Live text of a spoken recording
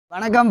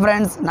வணக்கம்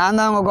ஃப்ரெண்ட்ஸ், நான்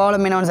தான் உங்கள்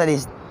கோவலம் மீனவன்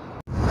சதீஷ்.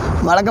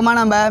 வழக்கமாக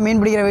நம்ம மீன்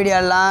பிடிக்கிற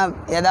வீடியோலாம்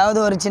ஏதாவது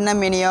ஒரு சின்ன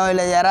மீனையோ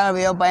இல்லை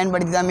இறாவையோ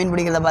பயன்படுத்தி தான் மீன்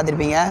பிடிக்கிறத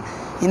பார்த்துருப்பீங்க.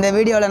 இந்த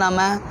வீடியோவில்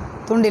நம்ம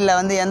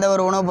தூண்டிலில் எந்த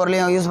ஒரு உணவுப்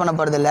பொருளையும் யூஸ் பண்ண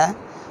போகிறதில்ல.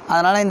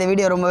 அதனால் இந்த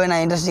வீடியோ ரொம்பவே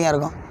இன்ட்ரெஸ்டிங்காக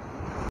இருக்கும்.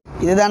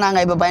 இதுதான்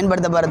நாங்கள் இப்போ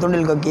பயன்படுத்த போகிற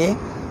தூண்டில் கொக்கி.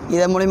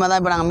 இதன் மூலிமா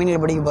தான் இப்போ நாங்கள்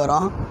மீன்கள் பிடிக்க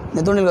போகிறோம்.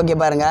 இந்த தூண்டில் கொக்கியை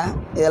பாருங்கள்.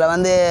 இதில்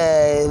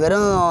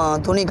வெறும்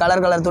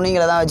கலர்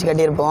துணிகளை தான் வச்சு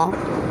கட்டியிருப்போம்.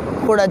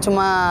 கூட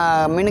சும்மா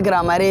மினுக்கிற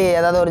மாதிரி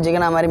ஏதாவது ஒரு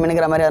சிக்கனா மாதிரி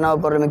மினுக்கிற மாதிரி எதனா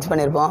ஒரு பொருள் மிக்ஸ்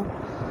பண்ணியிருப்போம்.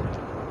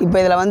 இப்போ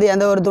இதில்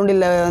எந்த ஒரு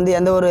தூண்டிலில்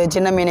எந்த ஒரு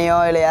சின்ன மீனையோ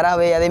இல்லை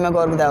யாராவே எதையுமே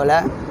கோர்க்க தேவையில்ல.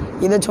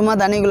 இதை சும்மா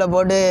தண்ணிக்குள்ளே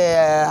போட்டு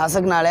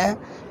அசக்குனாலே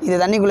இது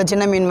தண்ணிக்குள்ளே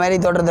சின்ன மீன் மாதிரி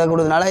தோற்றத்தை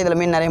கொடுத்தனால இதில்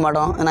மீன் நிறைய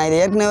மாட்டோம். நான் இது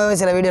ஏற்கனவே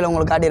சில வீடியோவில்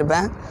உங்களுக்கு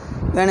காட்டியிருப்பேன்.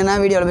 வேணும்னா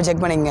வீடியோவில் போய்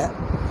செக் பண்ணிங்க.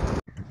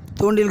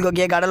 தூண்டில்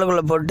கொக்கியை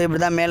கடலுக்குள்ளே போட்டு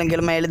இப்படி தான் மேலும்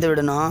கீழே இழுத்து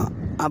விடணும்.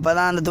 அப்போ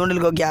தான் அந்த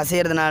தூண்டில் கொக்கி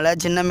அசைகிறதுனால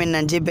சின்ன மீன்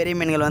நினச்சி பெரிய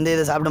மீன்கள்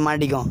இதை சாப்பிட்டு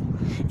மாட்டிக்கும்.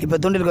 இப்போ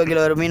தூண்டில்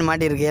கொக்கியில் ஒரு மீன்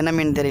மாட்டியிருக்கு. என்ன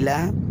மீன் தெரியல.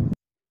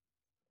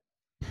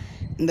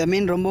 இந்த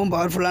மீன் ரொம்பவும்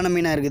பவர்ஃபுல்லான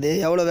மீனாக இருக்குது.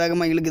 எவ்வளோ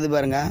வேகமாக இழுக்குது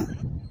பாருங்கள்.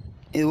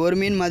 இது ஒரு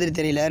மீன் மாதிரி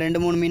தெரியல,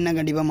 2-3 மீன்னா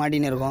கண்டிப்பாக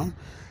மாட்டின்னு இருக்கும்.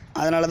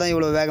 அதனால தான்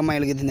இவ்வளோ வேகமாக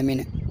இழுக்குது இந்த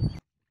மீன்.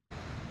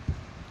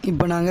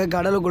 இப்போ நாங்கள்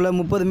கடலுக்குள்ளே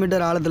 30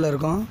 மீட்டர் ஆழத்தில்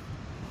இருக்கோம்.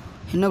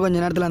 இன்னும்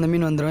கொஞ்சம் நேரத்தில் அந்த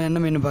மீன் வந்துடும்.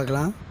 என்ன மீன்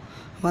பார்க்கலாம்.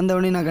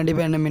 வந்தவொடனே நான்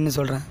கண்டிப்பாக என்ன மீன்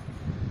சொல்கிறேன்.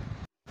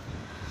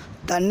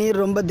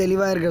 தண்ணீர் ரொம்ப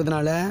தெளிவாக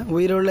இருக்கிறதுனால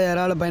உயிருள்ள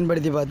இறாலை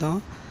பயன்படுத்தி பார்த்தோம்.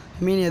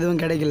 மீன் எதுவும்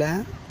கிடைக்கல.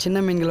 சின்ன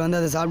மீன்கள்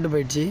அதை சாப்பிட்டு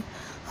போயிடுச்சு.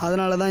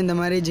 அதனால தான் இந்த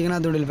மாதிரி சிக்கனா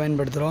தூண்டில்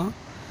பயன்படுத்துகிறோம்.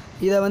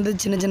 இதை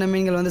சின்ன சின்ன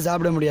மீன்கள்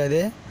சாப்பிட முடியாது.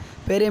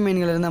 பெரிய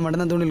மீன்கள் இருந்தால்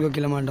மட்டும்தான் தூண்டில்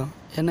கொக்கியில் மாட்டோம்.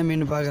 என்ன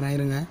மீன் பார்க்குறேன்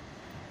இருங்க.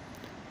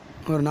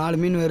 ஒரு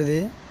 4 மீன் வருது.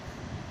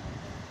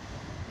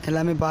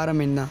 எல்லாமே பாறை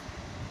மீன் தான்.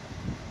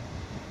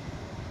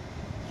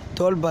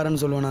 தோல்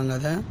பாறைன்னு சொல்லுவோம் நாங்கள்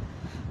அதை.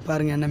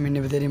 பாருங்கள் என்ன மீன்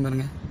இப்போ தெரியும்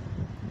பாருங்கள்.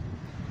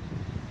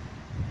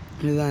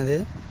 இதுதான் இது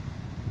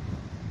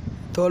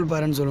தோல்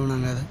பாறைன்னு சொல்லுவோம்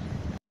நாங்கள் அதை.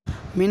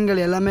 மீன்கள்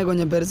எல்லாமே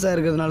கொஞ்சம் பெருசாக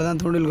இருக்கிறதுனால தான்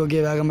தூண்டில்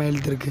கொக்கியை வேகமாக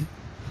இழுத்துருக்கு.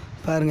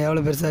 பாருங்கள்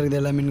எவ்வளோ பெருசாக இருக்குது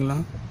எல்லா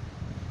மீன்களும்.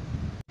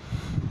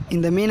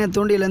 இந்த மீனை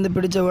தூண்டிலேருந்து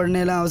பிடிச்ச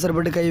உடனேலாம்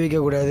அவசரப்பட்டு கை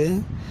வைக்கக்கூடாது.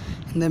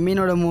 இந்த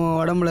மீனோட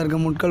உடம்புல இருக்க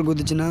முட்கள்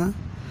குதிச்சுன்னா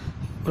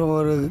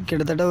ஒரு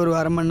கிட்டத்தட்ட ஒரு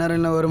அரை மணி நேரம்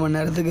இல்லை 1 மணி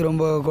நேரத்துக்கு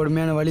ரொம்ப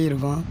கொடுமையான வலி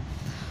இருக்கும்.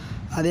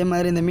 அதே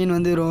மாதிரி இந்த மீன்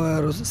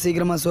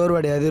சீக்கிரமாக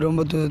சோர்வடையாது.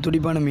 ரொம்ப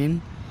துடிப்பான மீன்.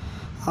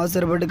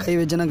 அவசரப்பட்டு கை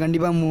வச்சோன்னா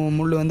கண்டிப்பாக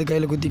முள்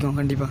கையில்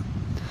குத்திக்கும் கண்டிப்பாக.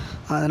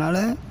 அதனால்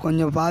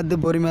கொஞ்சம் பார்த்து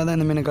பொறுமையாக தான்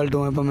இந்த மீனை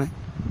கழட்டுவோம் எப்போவுமே.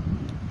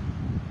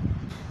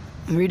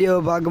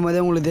 வீடியோவை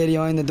பார்க்கும்போதே உங்களுக்கு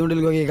தெரியும் இந்த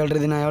தூண்டில் கொக்கியை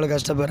கழட்டுறது நான் எவ்வளோ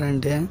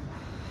கஷ்டப்படுறேன்ட்டு.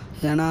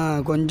 ஏன்னா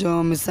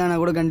கொஞ்சம் மிஸ்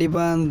ஆனால் கூட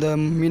கண்டிப்பாக அந்த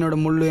மீனோட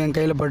முள் என்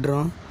கையில்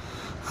பட்டுரும்.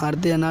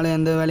 அடுத்து என்னால்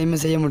எந்த வேலையுமே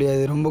செய்ய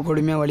முடியாது. ரொம்ப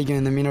கொடுமையாக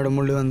வலிக்கும் இந்த மீனோட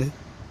முள்.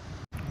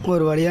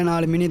 ஒரு வழியாக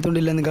 4 மீன்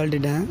தூண்டிலேருந்து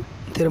கழட்டிட்டேன்.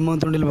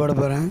 திரும்பவும் தூண்டில் போட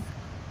போகிறேன்.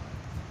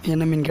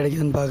 என்ன மீன்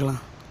கிடைக்குதுன்னு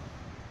பார்க்கலாம்.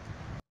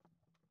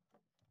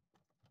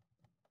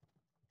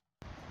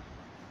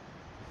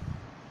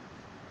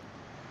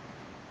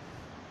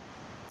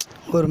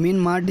 ஒரு மீன்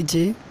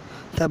மாட்டிச்சு,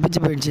 தப்பிச்சு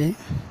போயிடுச்சு.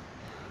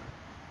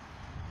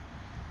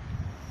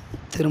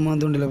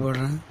 திரும்பவும் தூண்டில்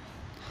போடுறேன்.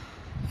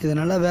 இதை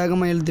நல்லா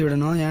வேகமாக இழுத்து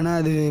விடணும். ஏன்னா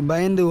அது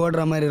பயந்து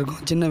ஓடுற மாதிரி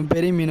இருக்கும்.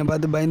 பெரிய மீனை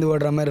பார்த்து பயந்து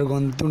ஓடுற மாதிரி இருக்கும்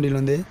அந்த தூண்டில்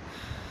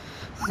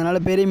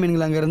அதனால் பெரிய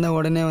மீன்கள் அங்கே இருந்தால்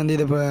உடனே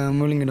இதை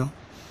முழுங்கிடும்.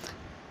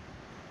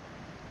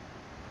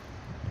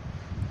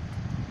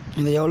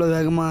 இதை எவ்வளோ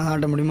வேகமாக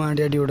ஆட்ட முடியுமோ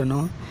ஆட்டி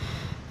விடணும்.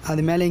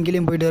 அது மேலே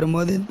எங்கேயும் போயிட்டு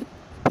வரும்போது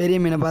பெரிய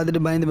மீனை பார்த்துட்டு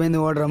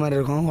பயந்து ஓடுற மாதிரி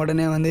இருக்கும்.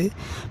 உடனே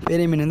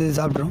பெரிய மீன்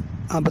சாப்பிட்ரும்.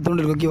 அப்போ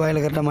தூண்டில் கொக்கி வாயில்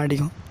கரெக்டாக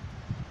மாட்டிக்கும்.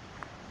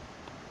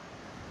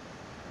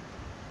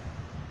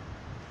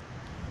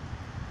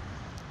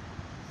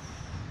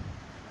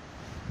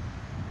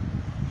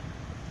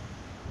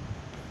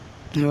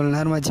 இவ்வளோ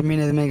நேரமாச்சு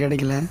மீன் எதுவுமே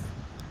கிடைக்கல.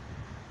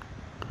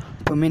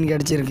 இப்போ மீன்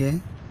கிடச்சிருக்கு.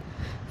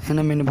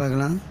 என்ன மீன்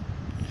பார்க்கலாம்.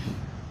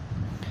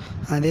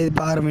 அதே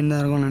பாறை மீன்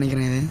தான் இருக்கும்னு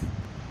நினைக்கிறேன். இது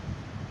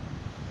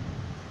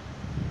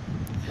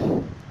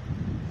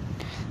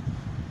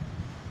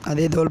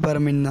அதே தோல் பாறை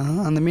மீன் தான்.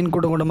 அந்த மீன்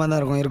கூட்டமாக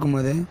தான்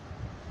இருக்கும்போது.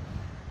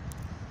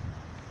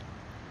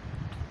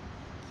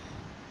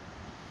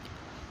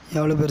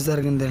 எவ்வளோ பெருசாக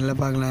இருக்குன்னு தெரியல,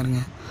 பார்க்கலாம்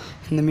இருங்க.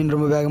 இந்த மீன்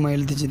ரொம்ப வேகமாக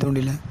இழுத்துச்சு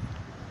தூண்டில்.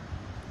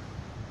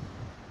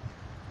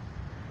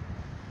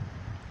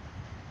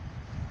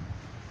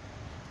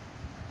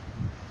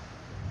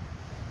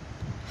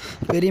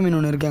 பெரிய மீன்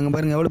ஒன்று இருக்குது அங்கே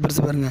பாருங்கள். எவ்வளோ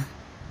பெருசு பாருங்கள்.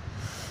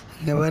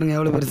 இங்கே பாருங்கள்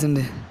எவ்வளோ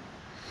பெருசுண்டு.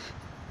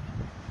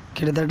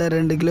 கிட்டத்தட்ட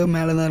 2 கிலோ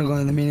மேலே தான்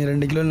இருக்கும் இந்த மீன்.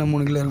 2 கிலோ இல்லை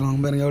 3 கிலோ இருக்கும்.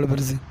 அங்கே பாருங்கள் எவ்வளோ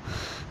பெருசு.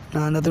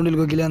 நான் அந்த தூண்டில்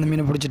கொக்கிலே அந்த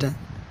மீனை பிடிச்சிட்டேன்.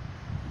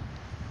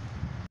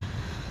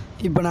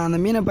 இப்போ நான் அந்த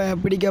மீனை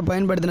பிடிக்க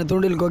பயன்படுத்தின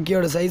தூண்டில்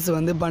கொக்கியோட சைஸ்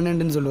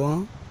 12ன்னு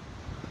சொல்லுவோம்.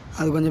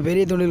 அது கொஞ்சம்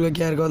பெரிய தூண்டில்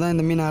கொக்கியாக இருக்கோ தான்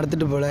இந்த மீனை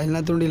அறுத்துட்டு போகல,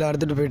 இல்லைனா தூண்டில்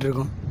அறுத்துட்டு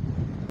போயிட்டுருக்கோம்.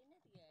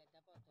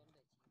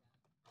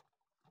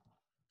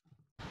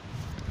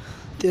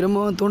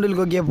 திரும்பவும் தூண்டில்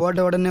கொக்கியை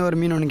போட்ட உடனே ஒரு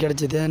மீன் ஒன்று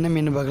கிடச்சிது. என்ன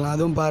மீன் பார்க்கலாம்.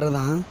 அதுவும் பாறை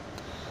தான்.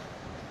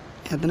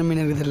 எத்தனை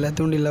மீன் இருக்குது தெரியல.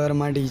 தூண்டிலில் வர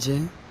மாட்டிக்கிச்சு.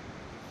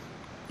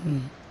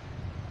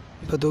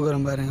 இப்போ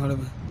தூக்குறோம் பாருங்கள். எவ்வளோ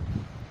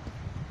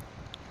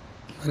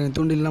பாருங்கள்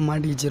தூண்டிலெலாம்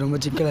மாட்டிக்கிச்சு. ரொம்ப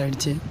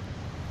சிக்கலாகிடுச்சு.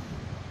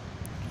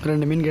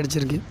 2 மீன்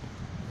கிடச்சிருக்கு.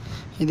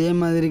 இதே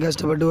மாதிரி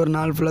கஷ்டப்பட்டு ஒரு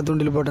நாள் ஃபுல்லாக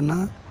தூண்டில் போட்டோன்னா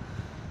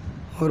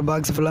ஒரு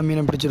பாக்ஸ் ஃபுல்லாக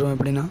மீனை பிடிச்சிடுவோம்.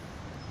 எப்படின்னா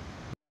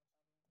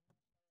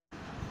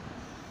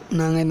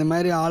நாங்கள் இந்த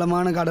மாதிரி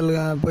ஆழமான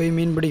கடலில் போய்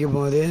மீன் பிடிக்க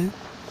போகுது.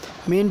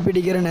 மீன்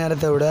பிடிக்கிற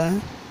நேரத்தை விட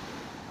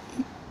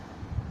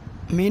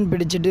மீன்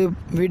பிடிச்சிட்டு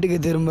வீட்டுக்கு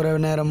திரும்புகிற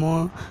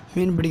நேரமும்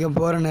மீன் பிடிக்க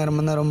போகிற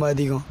நேரமும் தான் ரொம்ப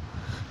அதிகம்.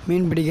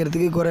 மீன்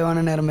பிடிக்கிறதுக்கு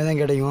குறைவான நேரமே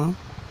தான் கிடைக்கும்.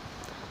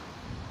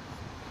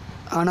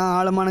 ஆனால்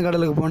ஆழமான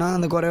கடலுக்கு போனால்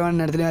அந்த குறைவான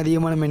நேரத்துலேயும்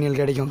அதிகமான மீன்கள்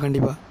கிடைக்கும்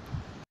கண்டிப்பாக.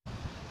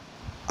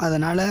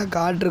 அதனால்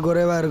காற்று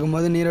குறைவாக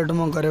இருக்கும்போது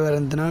நீரோட்டமும் குறைவாக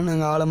இருந்ததுன்னா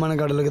நாங்கள் ஆழமான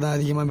கடலுக்கு தான்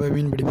அதிகமாக போய்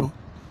மீன் பிடிப்போம்.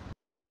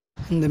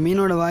 இந்த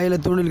மீனோட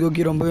வாயில் தூண்டில்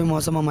கொக்கி ரொம்பவே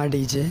மோசமாக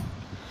மாட்டிக்கிச்சு.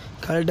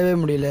 கழட்டவே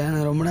முடியல.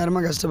 நான் ரொம்ப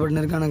நேரமாக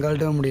கஷ்டப்பட்டுன்னு இருக்கேன், ஆனால்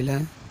கழட்டவே முடியல.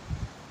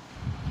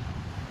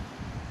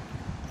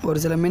 ஒரு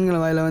சில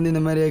மீன்கள் வாயில் வந்து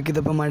இந்த மாதிரி எக்கு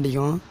தப்பாக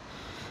மாட்டிக்கும்.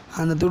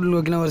 அந்த தூண்டில்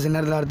கொக்கிலாம் ஒரு சில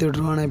நேரத்தில் அறுத்து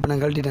விட்டுருவோம். ஆனால் இப்போ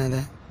நான் கழட்டிட்டேன்.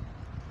 அதை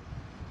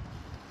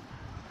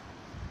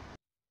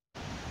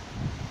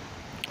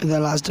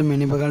இதான் லாஸ்ட்டு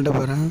மீன். இப்போ கழட்ட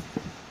போகிறேன்.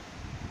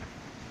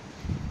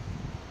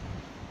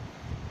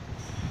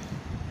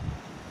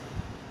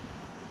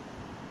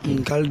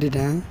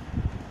 கழட்டிட்டேன்.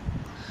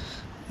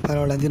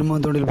 பரவாயில்ல,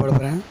 திரும்பவும் தூண்டில் போட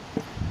போகிறேன்.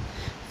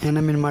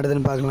 என்ன மீன்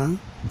மாட்டுதுன்னு பார்க்கலாம்.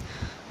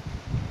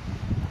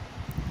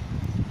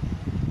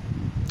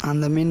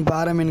 அந்த மீன்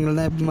பாறை மீன்கள்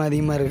தான் எப்பவுமே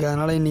அதிகமாக இருக்குது.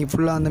 அதனால் இன்றைக்கி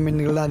ஃபுல்லாக அந்த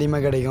மீன்கள் தான்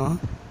அதிகமாக கிடைக்கும்.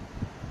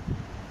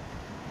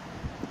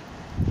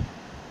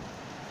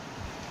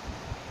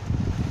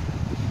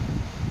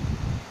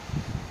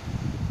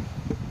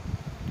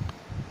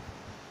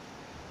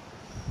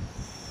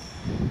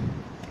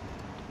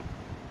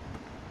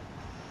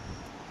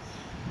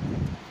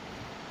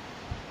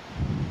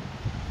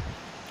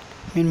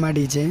 மீன்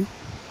மாட்டிக்கிச்சு.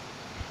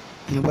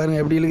 இங்கே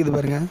பாருங்கள் எப்படி இழுக்குது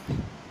பாருங்கள்.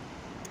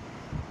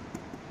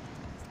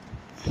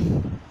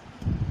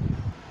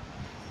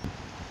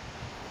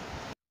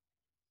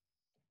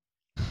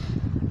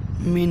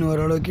 மீன்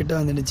ஓரளவு கிட்ட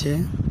வந்துடுச்சு.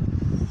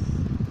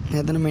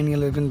 எத்தனை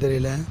மீன்கள் இருக்குதுன்னு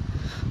தெரியல.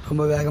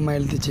 ரொம்ப வேகமாக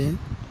இழுத்துச்சு.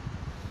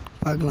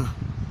 பார்க்கலாம்.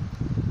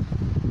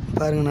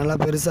 பாருங்கள், நல்லா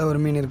பெருசாக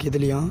ஒரு மீன் இருக்குது.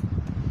 இதுலேயும்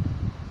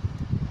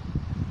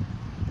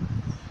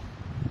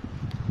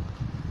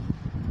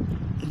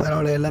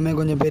பரவாயில்ல, எல்லாமே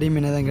கொஞ்சம் பெரிய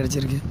மீனாக தான்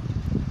கிடச்சிருக்கு.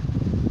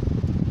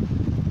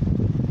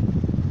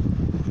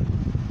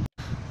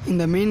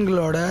 இந்த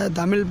மீன்களோட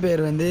தமிழ்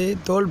பேர் வந்து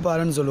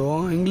தோல்பாறைன்னு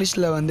சொல்லுவோம்.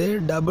 இங்கிலீஷில் வந்து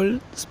டபுள்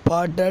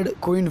ஸ்பாட்டட்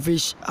குயின்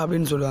ஃபிஷ்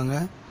அப்படின்னு சொல்லுவாங்க.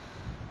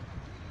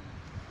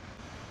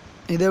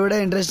 இதை விட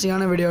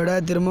இன்ட்ரெஸ்டிங்கான வீடியோவோட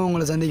திரும்ப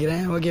உங்களை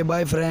சந்திக்கிறேன். Okay,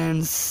 bye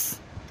friends.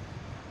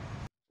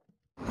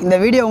 இந்த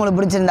வீடியோ உங்களுக்கு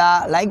பிடிச்சிருந்தா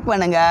லைக்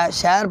பண்ணுங்கள்,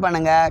 ஷேர்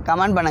பண்ணுங்கள்,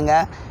 கமெண்ட்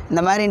பண்ணுங்கள்.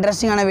 இந்த மாதிரி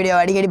இன்ட்ரெஸ்டிங்கான வீடியோ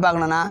அடிக்கடி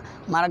பார்க்கணுன்னா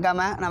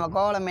மறக்காமல் நம்ம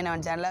கோவலம்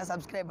மீனவன் சேனலை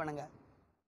சப்ஸ்கிரைப் பண்ணுங்கள்.